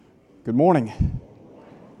Good morning.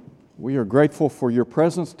 We are grateful for your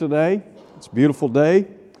presence today. It's a beautiful day.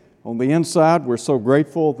 On the inside, we're so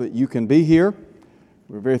grateful that you can be here.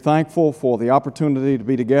 We're very thankful for the opportunity to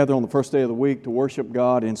be together on the first day of the week to worship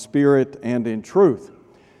God in spirit and in truth.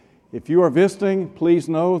 If you are visiting, please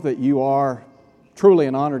know that you are truly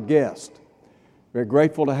an honored guest. We're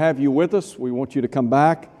grateful to have you with us. We want you to come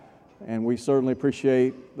back, and we certainly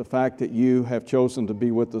appreciate the fact that you have chosen to be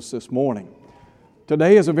with us this morning.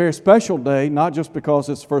 Today is a very special day, not just because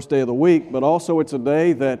it's the first day of the week, but also it's a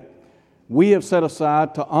day that we have set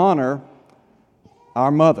aside to honor our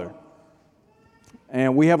mother.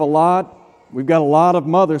 And we've got a lot of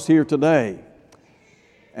mothers here today.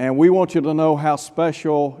 And we want you to know how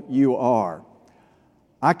special you are.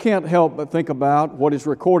 I can't help but think about what is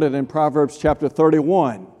recorded in Proverbs chapter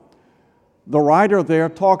 31. The writer there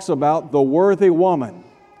talks about the worthy woman.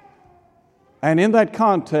 And in that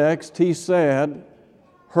context, he said,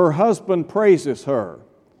 her husband praises her.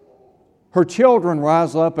 Her children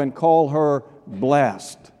rise up and call her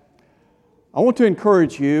blessed. I want to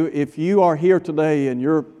encourage you, if you are here today and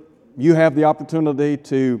you have the opportunity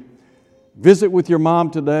to visit with your mom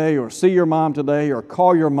today or see your mom today or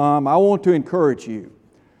call your mom, I want to encourage you.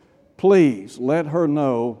 Please let her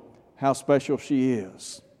know how special she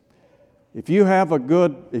is. If you've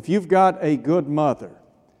got a good mother,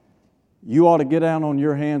 you ought to get down on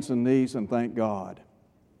your hands and knees and thank God.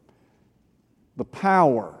 The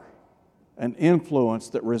power and influence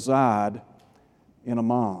that reside in a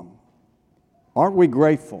mom. Aren't we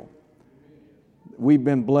grateful that we've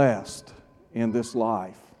been blessed in this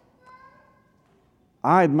life?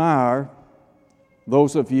 I admire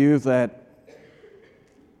those of you that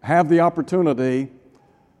have the opportunity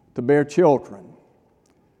to bear children.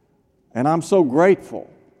 And I'm so grateful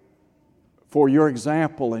for your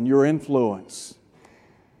example and your influence.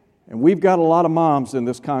 And we've got a lot of moms in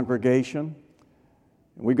this congregation.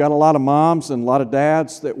 And we've got a lot of moms and a lot of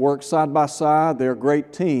dads that work side by side. They're a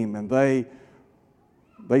great team, and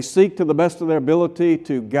they seek to the best of their ability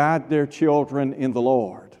to guide their children in the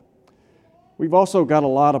Lord. We've also got a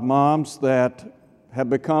lot of moms that have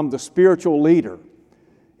become the spiritual leader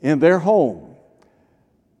in their home.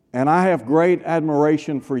 And I have great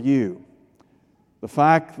admiration for you. The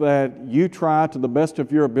fact that you try to the best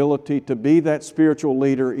of your ability to be that spiritual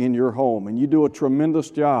leader in your home, and you do a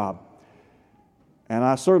tremendous job. And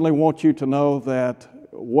I certainly want you to know that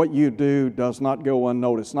what you do does not go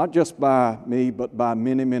unnoticed, not just by me, but by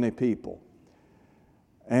many, many people.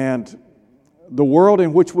 And the world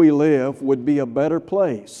in which we live would be a better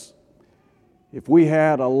place if we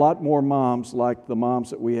had a lot more moms like the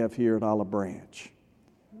moms that we have here at Olive Branch.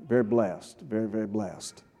 Very blessed, very, very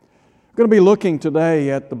blessed. We're going to be looking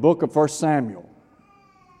today at the book of 1 Samuel.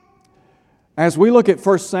 As we look at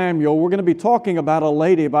 1 Samuel, we're going to be talking about a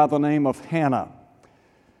lady by the name of Hannah.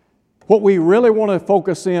 What we really want to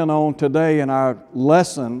focus in on today in our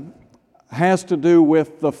lesson has to do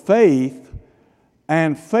with the faith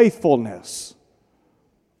and faithfulness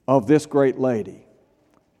of this great lady.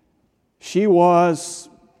 She was,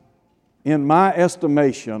 in my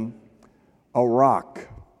estimation, a rock.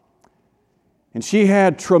 And she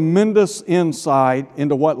had tremendous insight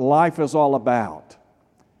into what life is all about.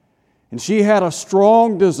 And she had a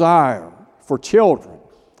strong desire for children.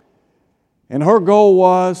 And her goal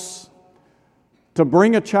was to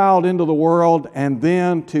bring a child into the world and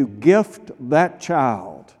then to gift that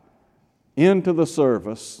child into the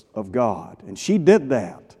service of God. And she did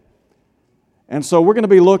that. And so we're going to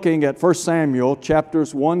be looking at 1 Samuel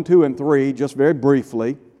chapters 1, 2, and 3 just very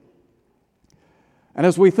briefly. And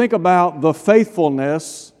as we think about the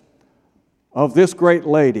faithfulness of this great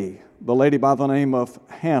lady, the lady by the name of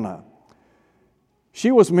Hannah,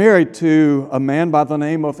 she was married to a man by the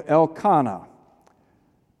name of Elkanah.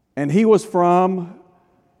 And he was from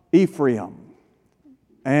Ephraim,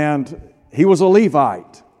 and he was a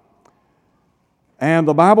Levite. And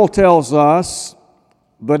the Bible tells us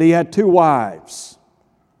that he had two wives.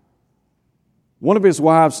 One of his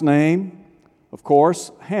wives' name, of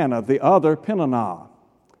course, Hannah, the other Peninnah.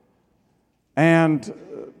 And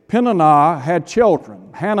Peninnah had children.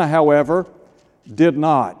 Hannah, however, did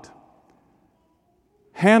not.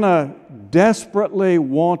 Hannah desperately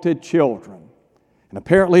wanted children. And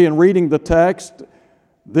apparently in reading the text,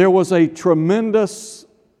 there was a tremendous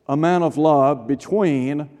amount of love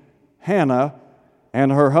between Hannah and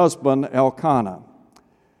her husband Elkanah.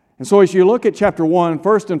 And so as you look at chapter 1,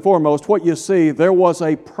 first and foremost, what you see, there was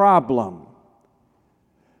a problem.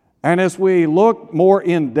 And as we look more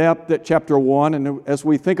in depth at chapter 1, and as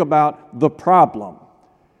we think about the problem,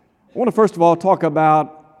 I want to first of all talk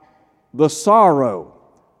about the sorrow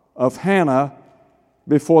of Hannah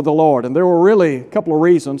before the Lord. And there were really a couple of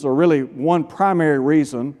reasons, or really one primary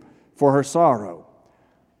reason for her sorrow.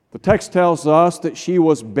 The text tells us that she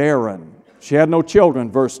was barren. She had no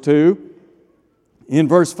children, verse 2. In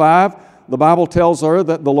verse 5, the Bible tells her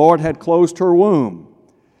that the Lord had closed her womb.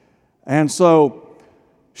 And so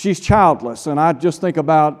she's childless. And I just think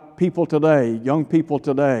about people today, young people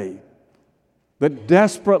today, that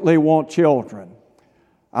desperately want children.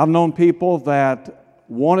 I've known people that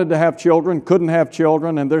wanted to have children, couldn't have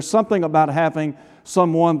children, and there's something about having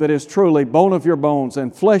someone that is truly bone of your bones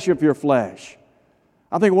and flesh of your flesh.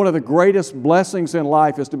 I think one of the greatest blessings in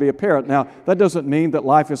life is to be a parent. Now, that doesn't mean that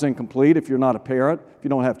life is incomplete if you're not a parent, if you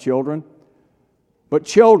don't have children. But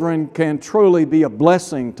children can truly be a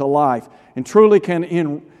blessing to life, and children can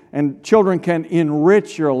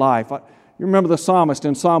enrich your life. You remember the psalmist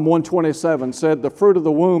in Psalm 127 said, "The fruit of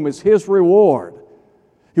the womb is his reward."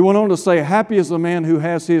 He went on to say, "Happy is the man who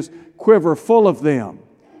has his quiver full of them."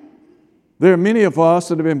 There are many of us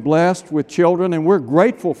that have been blessed with children, and we're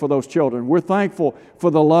grateful for those children. We're thankful for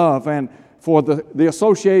the love and for the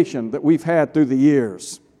association that we've had through the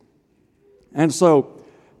years. And so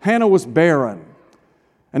Hannah was barren.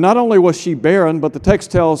 And not only was she barren, but the text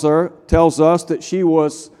tells us that she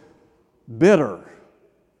was bitter.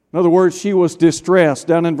 In other words, she was distressed.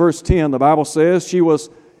 Down in verse 10, the Bible says she was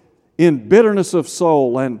in bitterness of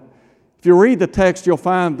soul. And if you read the text, you'll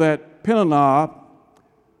find that Peninnah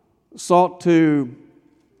sought to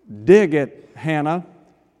dig at Hannah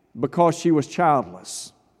because she was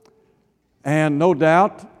childless. And no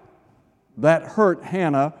doubt that hurt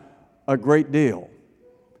Hannah a great deal.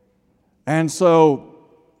 And so,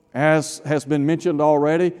 as has been mentioned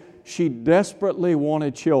already, she desperately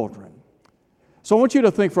wanted children. So I want you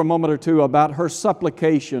to think for a moment or two about her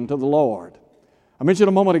supplication to the Lord. I mentioned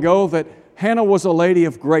a moment ago that Hannah was a lady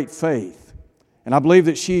of great faith. And I believe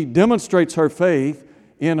that she demonstrates her faith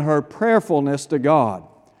in her prayerfulness to God.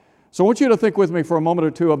 So I want you to think with me for a moment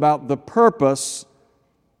or two about the purpose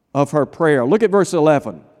of her prayer. Look at verse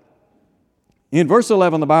 11. In verse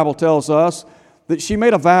 11, the Bible tells us that she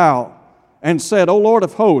made a vow and said, "O Lord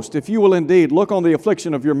of hosts, if you will indeed look on the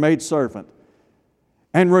affliction of your maidservant,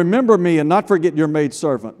 and remember me and not forget your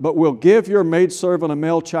maidservant, but will give your maidservant a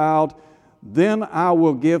male child, then I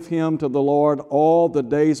will give him to the Lord all the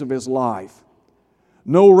days of his life.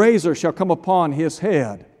 No razor shall come upon his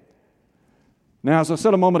head." Now, as I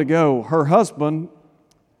said a moment ago, her husband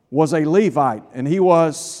was a Levite, and he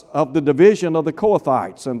was of the division of the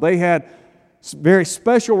Kohathites, and they had very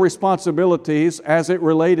special responsibilities as it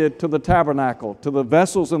related to the tabernacle, to the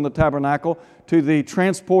vessels in the tabernacle, to the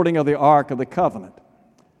transporting of the Ark of the Covenant.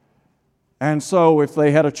 And so if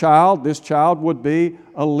they had a child, this child would be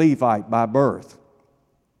a Levite by birth.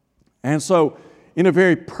 And so in a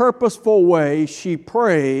very purposeful way, she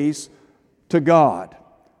prays to God.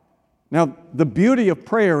 Now, the beauty of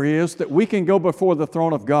prayer is that we can go before the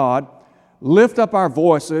throne of God, lift up our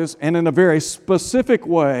voices, and in a very specific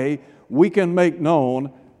way, we can make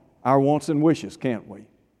known our wants and wishes, can't we?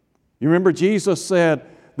 You remember Jesus said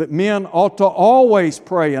that men ought to always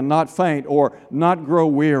pray and not faint or not grow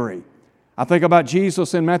weary. I think about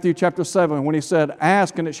Jesus in Matthew chapter 7 when He said,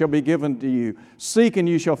 "Ask and it shall be given to you. Seek and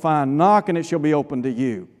you shall find. Knock and it shall be opened to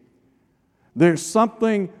you." There's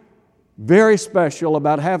something very special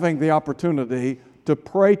about having the opportunity to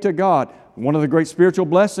pray to God. One of the great spiritual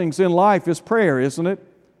blessings in life is prayer, isn't it?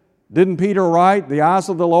 Didn't Peter write, "The eyes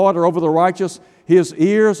of the Lord are over the righteous. His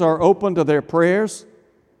ears are open to their prayers"?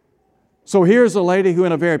 So here's a lady who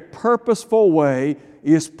in a very purposeful way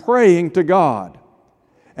is praying to God.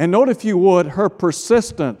 And note, if you would, her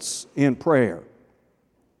persistence in prayer.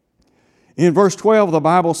 In verse 12, the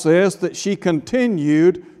Bible says that she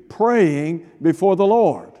continued praying before the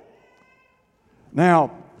Lord.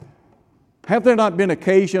 Now, have there not been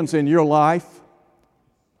occasions in your life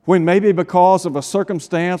when maybe because of a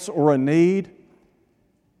circumstance or a need,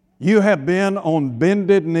 you have been on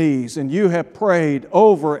bended knees and you have prayed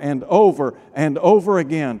over and over and over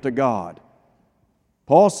again to God?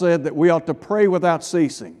 Paul said that we ought to pray without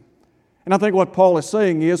ceasing. And I think what Paul is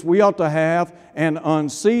saying is we ought to have an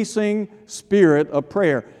unceasing spirit of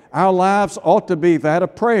prayer. Our lives ought to be that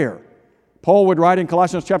of prayer. Paul would write in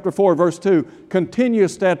Colossians chapter 4, verse 2, "Continue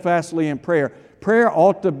steadfastly in prayer." Prayer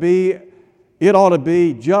ought to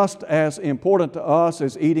be just as important to us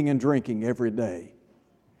as eating and drinking every day.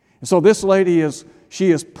 And so this lady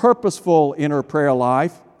she is purposeful in her prayer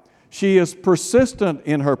life. She is persistent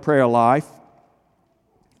in her prayer life.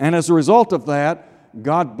 And as a result of that,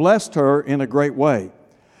 God blessed her in a great way.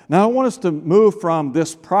 Now I want us to move from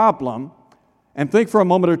this problem and think for a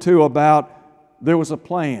moment or two about there was a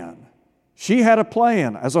plan. She had a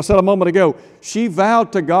plan. As I said a moment ago, she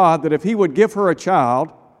vowed to God that if He would give her a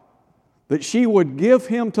child, that she would give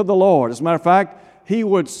him to the Lord. As a matter of fact, he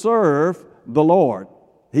would serve the Lord.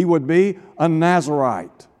 He would be a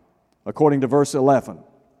Nazirite, according to verse 11.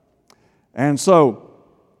 And so,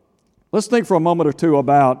 let's think for a moment or two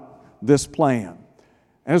about this plan.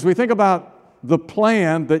 And as we think about the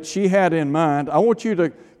plan that she had in mind, I want you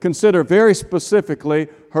to consider very specifically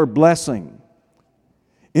her blessing.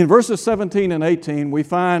 In verses 17 and 18, we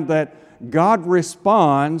find that God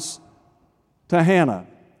responds to Hannah.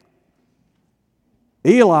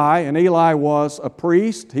 Eli was a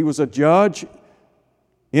priest, he was a judge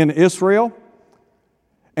in Israel.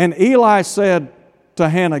 And Eli said to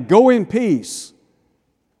Hannah, "Go in peace,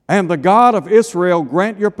 and the God of Israel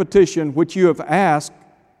grant your petition which you have asked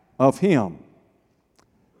of Him."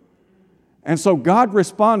 And so God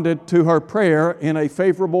responded to her prayer in a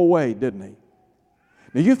favorable way, didn't He?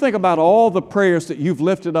 Now you think about all the prayers that you've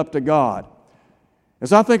lifted up to God.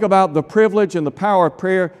 As I think about the privilege and the power of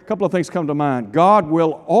prayer, a couple of things come to mind. God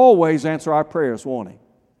will always answer our prayers, won't He?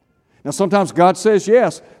 Now sometimes God says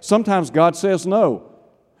yes, sometimes God says no.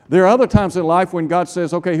 There are other times in life when God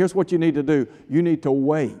says, okay, here's what you need to do. You need to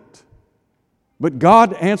wait. But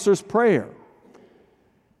God answers prayer.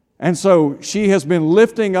 And so she has been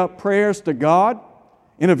lifting up prayers to God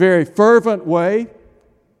in a very fervent way.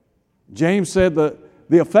 James said that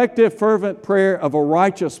the effective, fervent prayer of a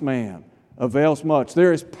righteous man avails much.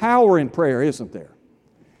 There is power in prayer, isn't there?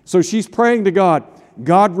 So she's praying to God.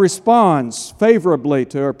 God responds favorably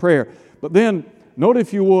to her prayer. But then, note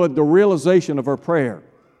if you would, the realization of her prayer.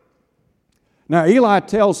 Now, Eli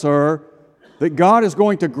tells her that God is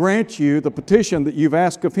going to grant you the petition that you've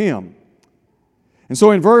asked of Him. And so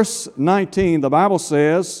in verse 19, the Bible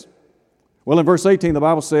says, in verse 18, the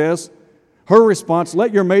Bible says, her response,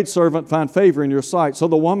 "Let your maidservant find favor in your sight." So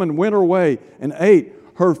the woman went her way and ate.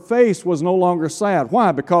 Her face was no longer sad.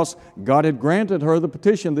 Why? Because God had granted her the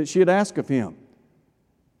petition that she had asked of Him.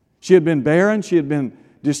 She had been barren, she had been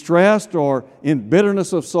distressed or in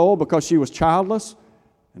bitterness of soul because she was childless.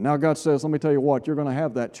 And now God says, let me tell you what, you're going to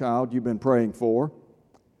have that child you've been praying for.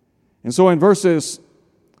 And so in verses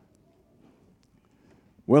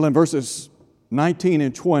 19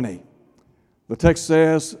 and 20, the text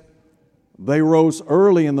says, they rose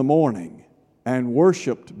early in the morning and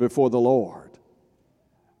worshiped before the Lord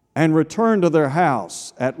and returned to their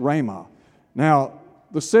house at Ramah. Now,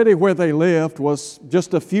 the city where they lived was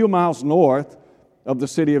just a few miles north of the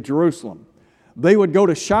city of Jerusalem. They would go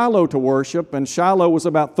to Shiloh to worship, and Shiloh was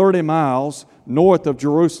about 30 miles north of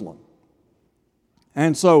Jerusalem.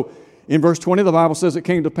 And so, in verse 20, the Bible says, it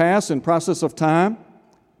came to pass in process of time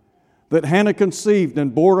that Hannah conceived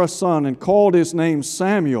and bore a son and called his name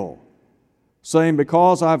Samuel, saying,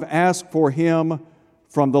 because I've asked for him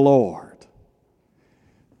from the Lord.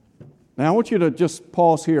 Now, I want you to just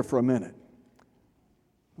pause here for a minute.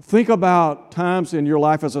 Think about times in your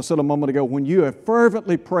life, as I said a moment ago, when you have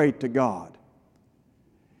fervently prayed to God.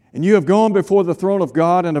 And you have gone before the throne of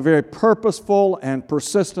God in a very purposeful and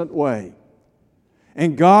persistent way.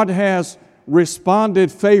 And God has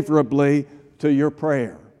responded favorably to your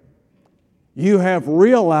prayer. You have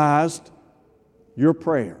realized your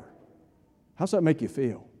prayer. How does that make you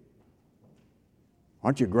feel?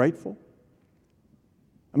 Aren't you grateful?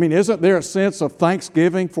 I mean, isn't there a sense of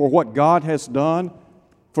thanksgiving for what God has done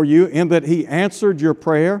for you in that He answered your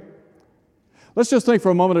prayer? Let's just think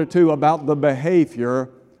for a moment or two about the behavior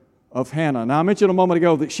of Hannah. Now, I mentioned a moment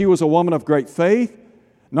ago that she was a woman of great faith.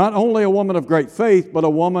 Not only a woman of great faith, but a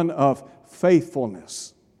woman of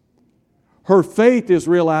faithfulness. Her faith is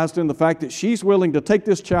realized in the fact that she's willing to take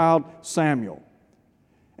this child, Samuel,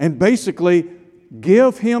 and basically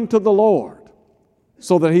give him to the Lord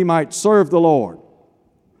so that he might serve the Lord.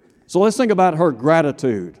 So let's think about her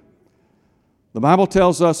gratitude. The Bible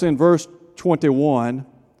tells us in verse 21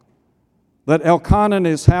 that Elkanah and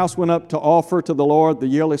his house went up to offer to the Lord the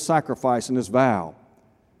yearly sacrifice and his vow.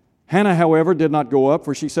 Hannah, however, did not go up,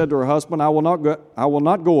 for she said to her husband, I will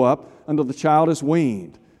not go up until the child is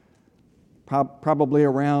weaned, probably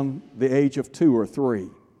around the age of 2 or 3.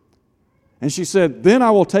 And she said, then I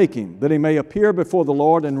will take him, that he may appear before the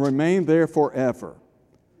Lord and remain there forever.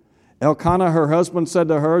 Elkanah, her husband, said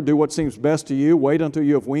to her, do what seems best to you. Wait until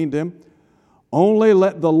you have weaned him. Only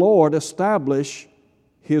let the Lord establish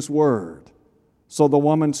His word. So the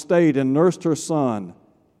woman stayed and nursed her son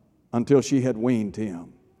until she had weaned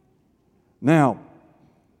him. Now,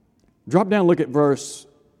 drop down and look at verse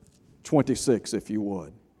 26, if you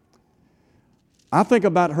would. I think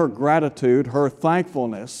about her gratitude, her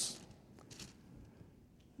thankfulness,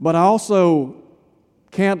 but I also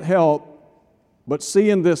can't help but see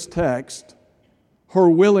in this text her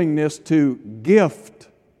willingness to gift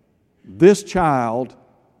this child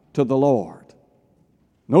to the Lord.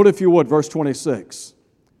 Note, if you would, verse 26.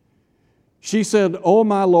 She said, "O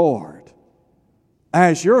my Lord,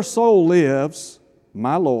 as your soul lives,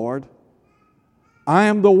 my Lord, I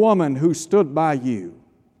am the woman who stood by you,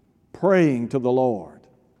 praying to the Lord.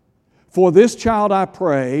 For this child I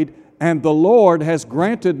prayed, and the Lord has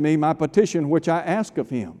granted me my petition which I asked of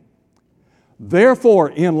Him. Therefore,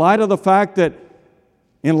 in light of the fact that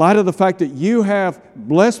you have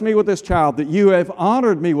blessed me with this child, that you have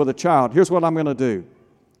honored me with a child, here's what I'm going to do.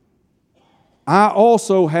 I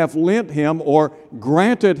also have lent him or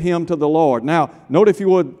granted him to the Lord." Now, note, if you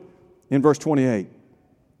would, in verse 28.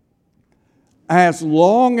 "As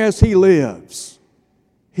long as he lives,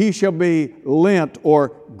 he shall be lent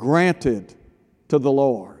or granted to the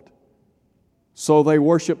Lord." So they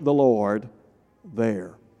worship the Lord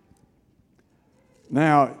there.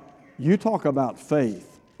 Now, you talk about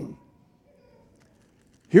faith.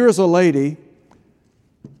 Here's a lady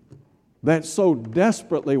that so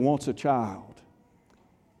desperately wants a child.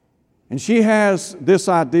 And she has this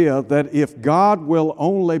idea that if God will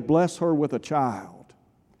only bless her with a child,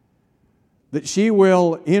 that she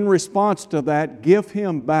will, in response to that, give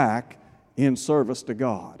him back in service to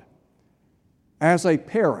God. As a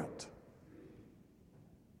parent,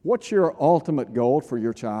 what's your ultimate goal for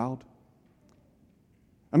your child?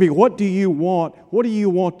 I mean, what do you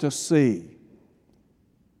want to see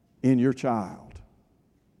in your child?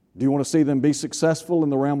 Do you want to see them be successful in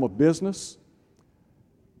the realm of business?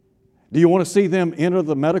 Do you want to see them enter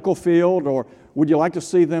the medical field, or would you like to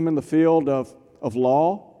see them in the field of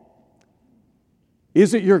law?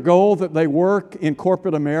 Is it your goal that they work in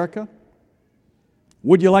corporate America?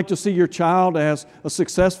 Would you like to see your child as a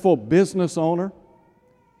successful business owner?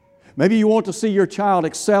 Maybe you want to see your child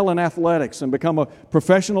excel in athletics and become a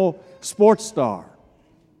professional sports star.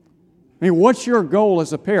 I mean, what's your goal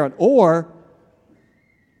as a parent? Or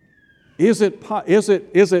is it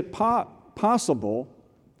possible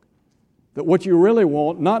that what you really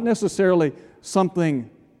want, not necessarily something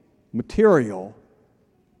material,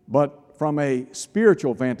 but from a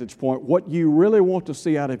spiritual vantage point, what you really want to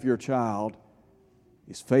see out of your child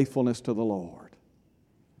is faithfulness to the Lord.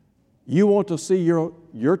 You want to see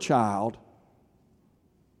your child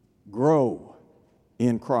grow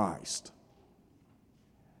in Christ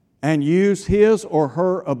and use his or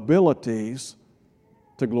her abilities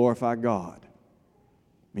to glorify God. I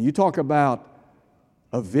mean, you talk about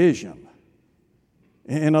a vision.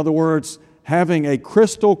 In other words, having a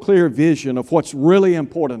crystal clear vision of what's really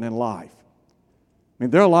important in life. I mean,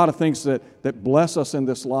 there are a lot of things that bless us in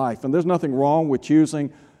this life, and there's nothing wrong with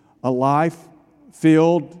choosing a life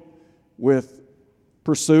filled with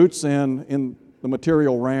pursuits in the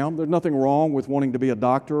material realm. There's nothing wrong with wanting to be a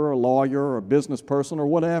doctor or a lawyer or a business person or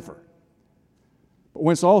whatever. But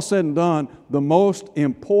when it's all said and done, the most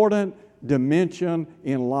important dimension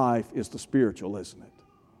in life is the spiritual, isn't it?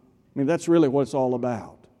 I mean, that's really what it's all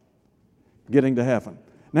about, getting to heaven.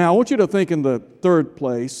 Now, I want you to think in the third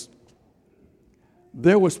place,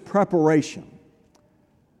 there was preparation.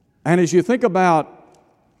 And as you think about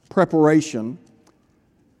preparation,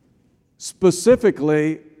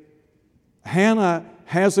 specifically, Hannah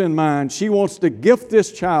has in mind, she wants to gift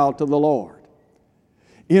this child to the Lord.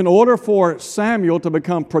 In order for Samuel to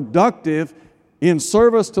become productive in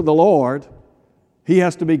service to the Lord, he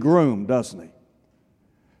has to be groomed, doesn't he?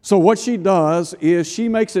 So what she does is she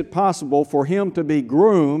makes it possible for him to be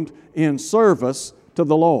groomed in service to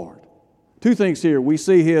the Lord. Two things here. We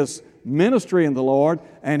see his ministry in the Lord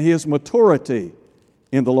and his maturity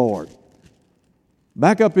in the Lord.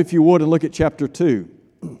 Back up, if you would, and look at chapter 2.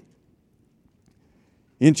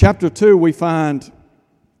 In chapter 2, we find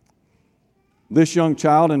this young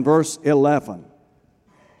child in verse 11,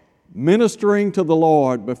 ministering to the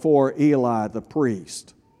Lord before Eli the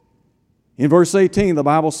priest. In verse 18, the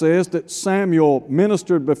Bible says that Samuel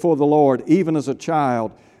ministered before the Lord even as a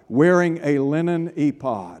child, wearing a linen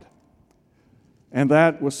ephod. And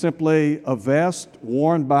that was simply a vest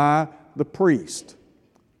worn by the priest.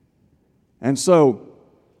 And so,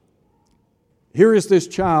 here is this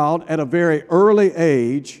child at a very early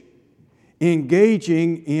age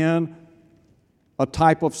engaging in a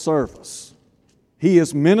type of service. He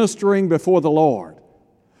is ministering before the Lord.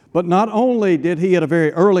 But not only did he at a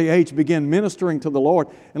very early age begin ministering to the Lord,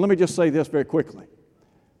 and let me just say this very quickly.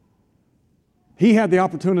 He had the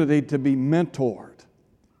opportunity to be mentored.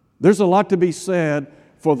 There's a lot to be said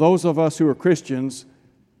for those of us who are Christians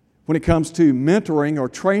when it comes to mentoring or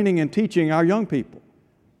training and teaching our young people.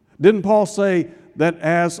 Didn't Paul say that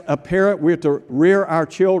as a parent we're to rear our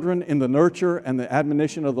children in the nurture and the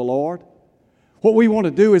admonition of the Lord? What we want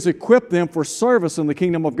to do is equip them for service in the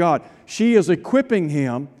kingdom of God. She is equipping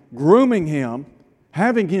him, grooming him,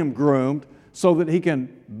 having him groomed so that he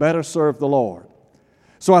can better serve the Lord.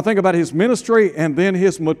 So I think about his ministry and then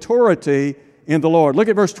his maturity in the Lord. Look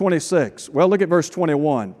at verse 26. Well, look at verse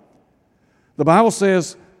 21. The Bible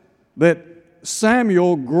says that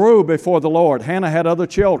Samuel grew before the Lord. Hannah had other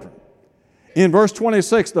children. In verse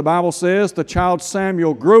 26, the Bible says the child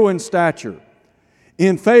Samuel grew in stature,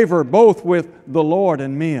 in favor both with the Lord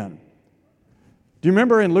and men. Do you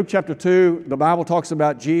remember in Luke chapter 2, the Bible talks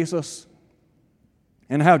about Jesus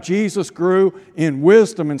and how Jesus grew in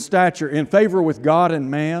wisdom and stature, in favor with God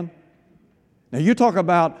and man? Now you talk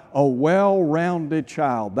about a well-rounded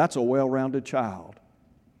child. That's a well-rounded child.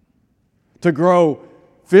 To grow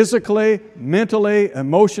physically, mentally,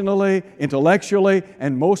 emotionally, intellectually,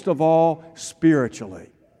 and most of all, spiritually.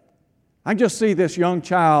 I just see this young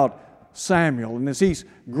child, Samuel, and as he's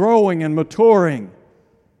growing and maturing,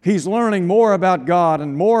 he's learning more about God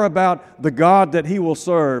and more about the God that he will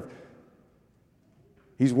serve.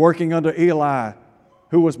 He's working under Eli,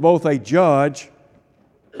 who was both a judge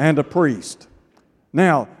and a priest.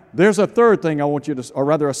 Now, there's a third thing I want you to, or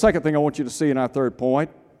rather a second thing I want you to see in our third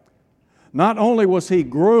point. Not only was he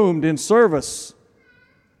groomed in service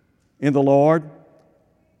in the Lord,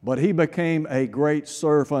 but he became a great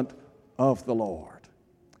servant of the Lord.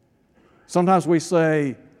 Sometimes we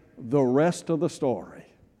say, the rest of the story.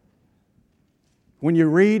 When you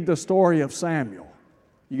read the story of Samuel,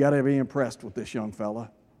 you got to be impressed with this young fella.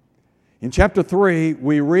 In chapter 3,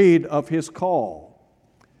 we read of his call.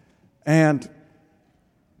 And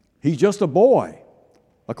he's just a boy,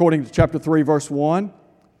 according to chapter 3, verse 1.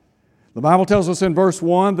 The Bible tells us in verse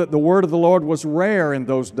 1 that the word of the Lord was rare in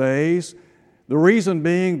those days. The reason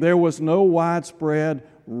being there was no widespread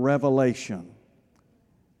revelation.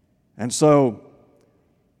 And so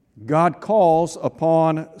God calls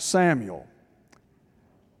upon Samuel.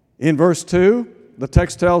 In verse 2, the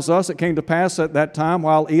text tells us it came to pass at that time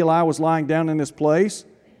while Eli was lying down in his place,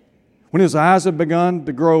 when his eyes had begun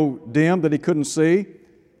to grow dim that he couldn't see,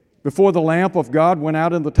 before the lamp of God went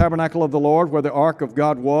out in the tabernacle of the Lord where the ark of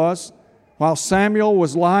God was, while Samuel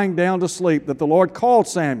was lying down to sleep, that the Lord called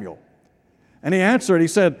Samuel. And he answered, he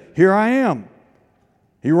said, "Here I am."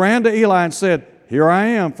 He ran to Eli and said, "Here I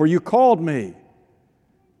am, for you called me."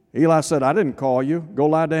 Eli said, "I didn't call you. Go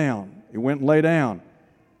lie down." He went and lay down.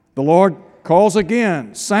 The Lord calls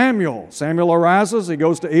again, "Samuel." Samuel arises. He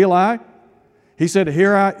goes to Eli. He said,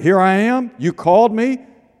 Here I am. You called me."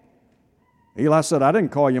 Eli said, "I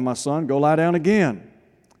didn't call you, my son. Go lie down again."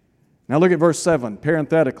 Now look at verse 7,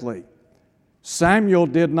 parenthetically. Samuel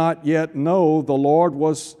did not yet know the Lord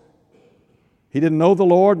he didn't know the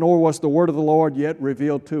Lord, nor was the word of the Lord yet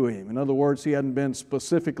revealed to him. In other words, he hadn't been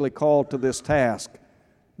specifically called to this task.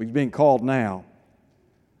 He's being called now.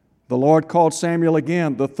 The Lord called Samuel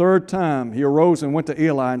again. The third time he arose and went to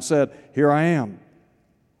Eli and said, "Here I am.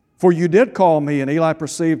 For you did call me." And Eli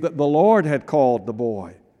perceived that the Lord had called the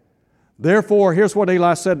boy. Therefore, here's what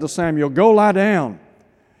Eli said to Samuel, "Go lie down.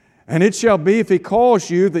 And it shall be if he calls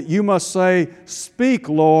you that you must say, 'Speak,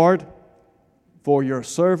 Lord, for your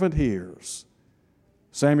servant hears.'"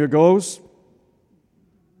 Samuel goes,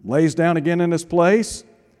 lays down again in his place.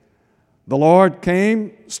 The Lord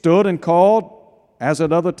came, stood and called, as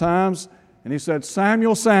at other times, and he said,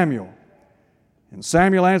 "Samuel, Samuel." And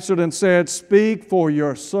Samuel answered and said, "Speak, for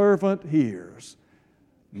your servant hears."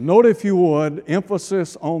 Note, if you would,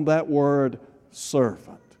 emphasis on that word,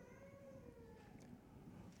 servant.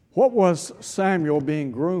 What was Samuel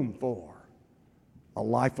being groomed for? A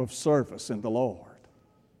life of service in the Lord.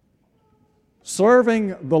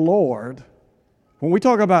 Serving the Lord, when we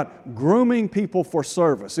talk about grooming people for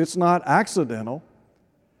service, it's not accidental,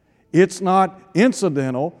 it's not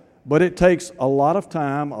incidental, but it takes a lot of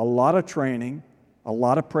time, a lot of training, a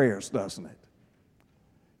lot of prayers, doesn't it?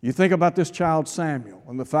 You think about this child Samuel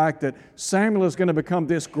and the fact that Samuel is going to become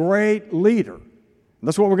this great leader.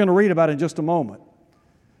 That's what we're going to read about in just a moment.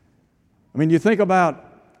 I mean, you think about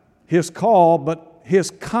his call, but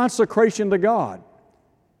his consecration to God.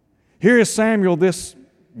 Here is Samuel, this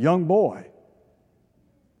young boy.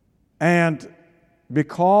 And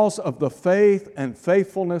because of the faith and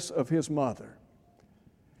faithfulness of his mother,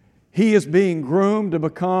 he is being groomed to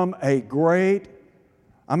become a great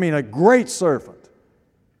servant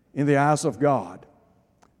in the eyes of God.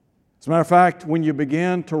 As a matter of fact, when you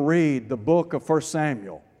begin to read the book of 1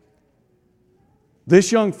 Samuel,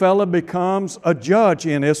 this young fella becomes a judge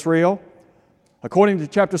in Israel. According to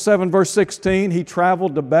chapter 7, verse 16, he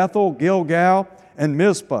traveled to Bethel, Gilgal, and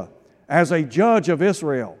Mizpah as a judge of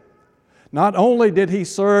Israel. Not only did he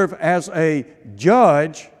serve as a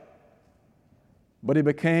judge, but he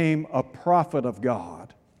became a prophet of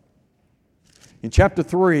God. In chapter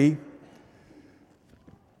 3,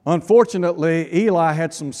 unfortunately, Eli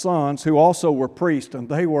had some sons who also were priests, and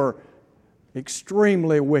they were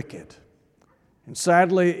extremely wicked. And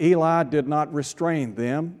sadly, Eli did not restrain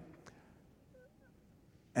them.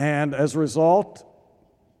 And as a result,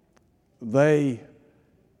 they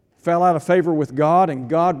fell out of favor with God, and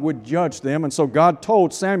God would judge them. And so God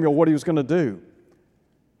told Samuel what he was going to do.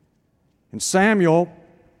 And Samuel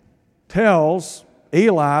tells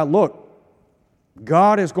Eli, look,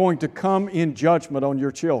 God is going to come in judgment on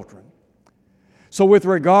your children. So with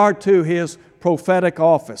regard to his prophetic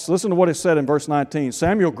office, listen to what is said in verse 19.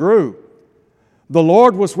 Samuel grew. The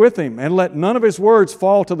Lord was with him, and let none of his words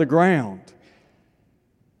fall to the ground.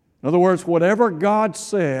 In other words, whatever God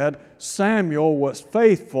said, Samuel was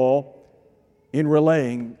faithful in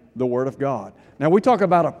relaying the Word of God. Now we talk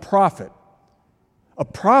about a prophet. A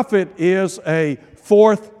prophet is a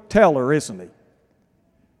forth-teller, isn't he?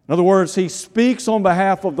 In other words, he speaks on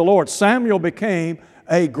behalf of the Lord. Samuel became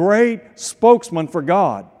a great spokesman for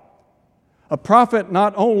God. A prophet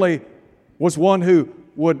not only was one who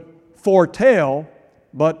would foretell,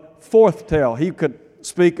 but forthtell. He could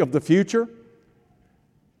speak of the future.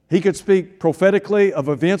 He could speak prophetically of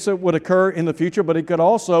events that would occur in the future, but he could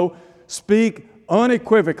also speak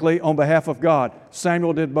unequivocally on behalf of God.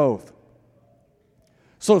 Samuel did both.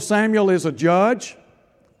 So Samuel is a judge.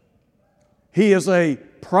 He is a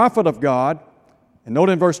prophet of God. And note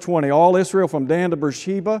in verse 20, all Israel from Dan to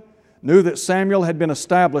Beersheba knew that Samuel had been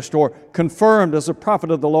established or confirmed as a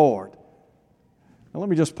prophet of the Lord. Now let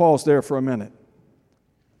me just pause there for a minute.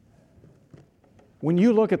 When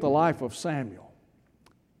you look at the life of Samuel,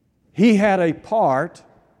 he had a part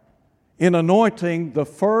in anointing the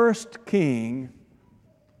first king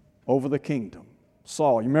over the kingdom,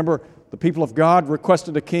 Saul. You remember the people of God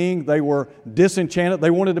requested a king. They were disenchanted. They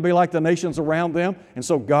wanted to be like the nations around them, and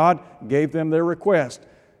so God gave them their request.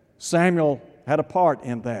 Samuel had a part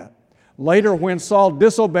in that. Later, when Saul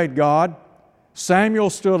disobeyed God, Samuel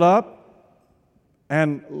stood up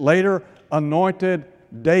and later anointed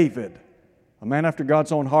David, a man after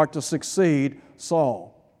God's own heart, to succeed Saul.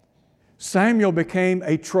 Samuel became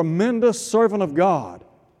a tremendous servant of God.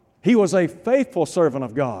 He was a faithful servant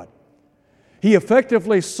of God. He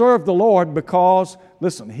effectively served the Lord because,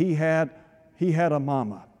 listen, he had a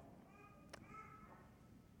mama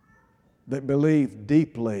that believed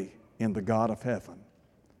deeply in the God of heaven.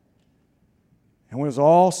 And when it was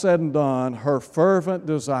all said and done, her fervent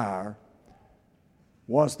desire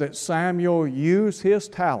was that Samuel use his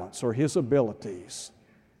talents or his abilities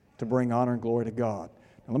to bring honor and glory to God.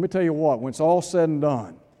 Now let me tell you what, when it's all said and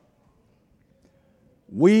done,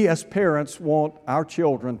 we as parents want our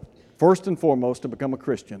children, first and foremost, to become a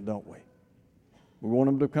Christian, don't we? We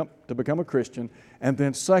want them to become a Christian. And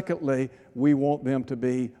then secondly, we want them to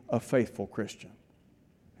be a faithful Christian.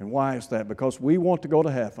 And why is that? Because we want to go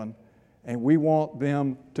to heaven, and we want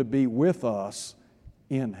them to be with us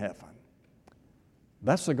in heaven.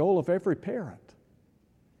 That's the goal of every parent.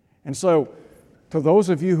 And so, to those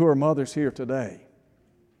of you who are mothers here today,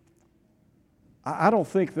 I don't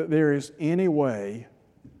think that there is any way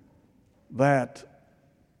that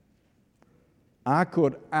I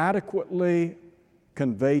could adequately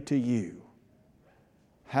convey to you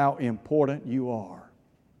how important you are.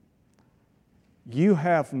 You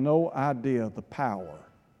have no idea the power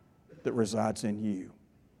that resides in you.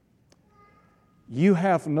 You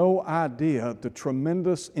have no idea the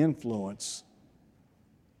tremendous influence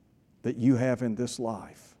that you have in this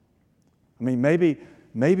life. I mean,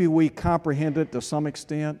 maybe we comprehend it to some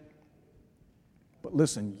extent, but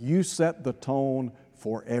listen, you set the tone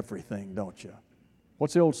for everything, don't you?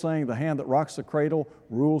 What's the old saying? The hand that rocks the cradle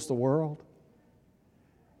rules the world.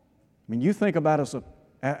 I mean, you think about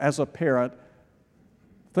as a parent,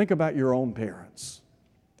 think about your own parents.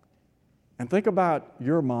 And think about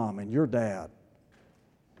your mom and your dad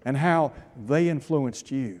and how they influenced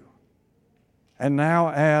you. And now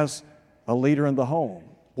as a leader in the home,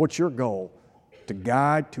 what's your goal? To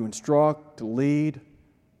guide, to instruct, to lead,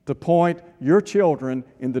 to point your children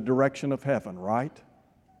in the direction of heaven, right?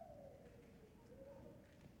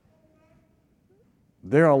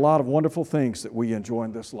 There are a lot of wonderful things that we enjoy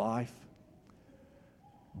in this life,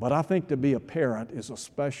 but I think to be a parent is a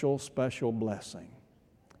special, special blessing.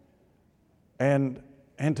 And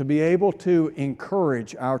to be able to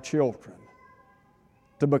encourage our children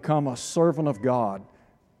to become a servant of God.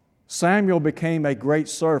 Samuel became a great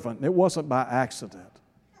servant, and it wasn't by accident.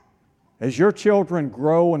 As your children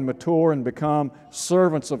grow and mature and become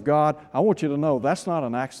servants of God, I want you to know that's not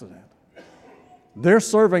an accident. They're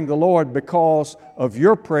serving the Lord because of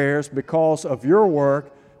your prayers, because of your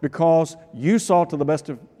work, because you saw to the best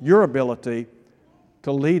of your ability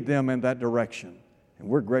to lead them in that direction. And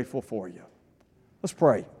we're grateful for you. Let's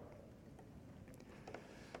pray.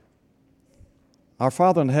 Our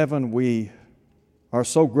Father in heaven, we are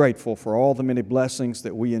so grateful for all the many blessings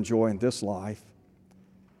that we enjoy in this life.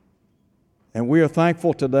 And we are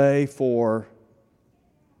thankful today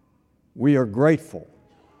we are grateful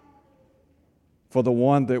for the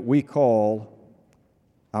one that we call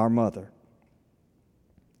our mother.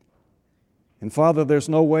 And Father, there's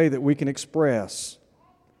no way that we can express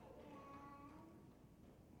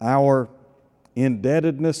our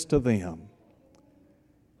indebtedness to them.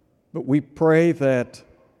 But we pray that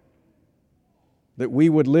we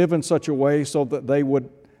would live in such a way so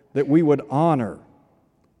that we would honor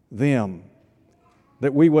them,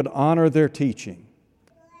 that we would honor their teaching,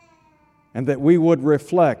 and that we would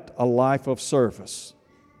reflect a life of service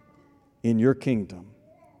in your kingdom.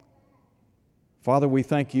 Father, we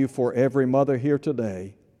thank you for every mother here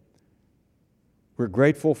today. We're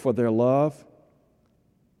grateful for their love,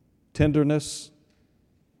 tenderness,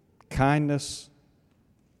 kindness.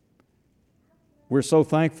 We're so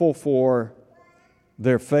thankful for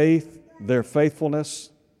their faith, their faithfulness.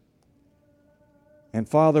 And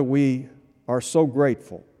Father, we are so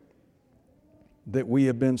grateful that we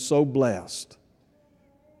have been so blessed.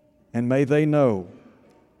 And may they know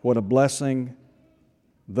what a blessing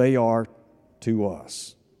they are to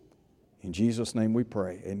us. In Jesus' name we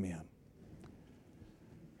pray, amen.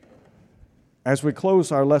 As we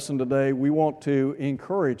close our lesson today, we want to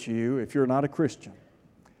encourage you, if you're not a Christian,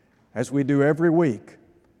 as we do every week,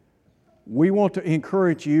 we want to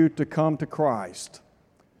encourage you to come to Christ.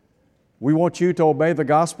 We want you to obey the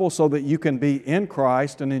gospel so that you can be in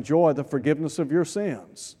Christ and enjoy the forgiveness of your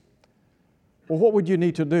sins. Well, what would you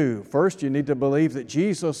need to do? First, you need to believe that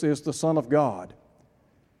Jesus is the Son of God,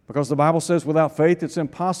 because the Bible says without faith it's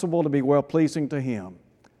impossible to be well-pleasing to Him.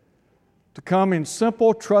 To come in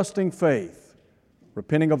simple, trusting faith,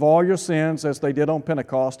 repenting of all your sins as they did on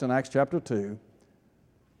Pentecost in Acts chapter 2,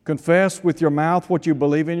 confess with your mouth what you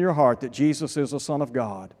believe in your heart, that Jesus is the Son of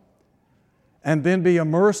God, and then be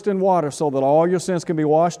immersed in water so that all your sins can be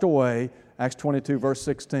washed away, Acts 22, verse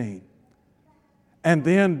 16. And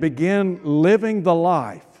then begin living the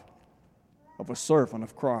life of a servant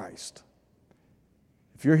of Christ.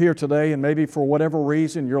 If you're here today and maybe for whatever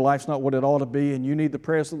reason your life's not what it ought to be and you need the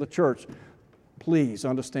prayers of the church, please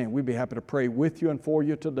understand we'd be happy to pray with you and for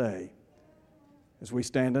you today as we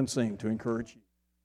stand and sing to encourage you.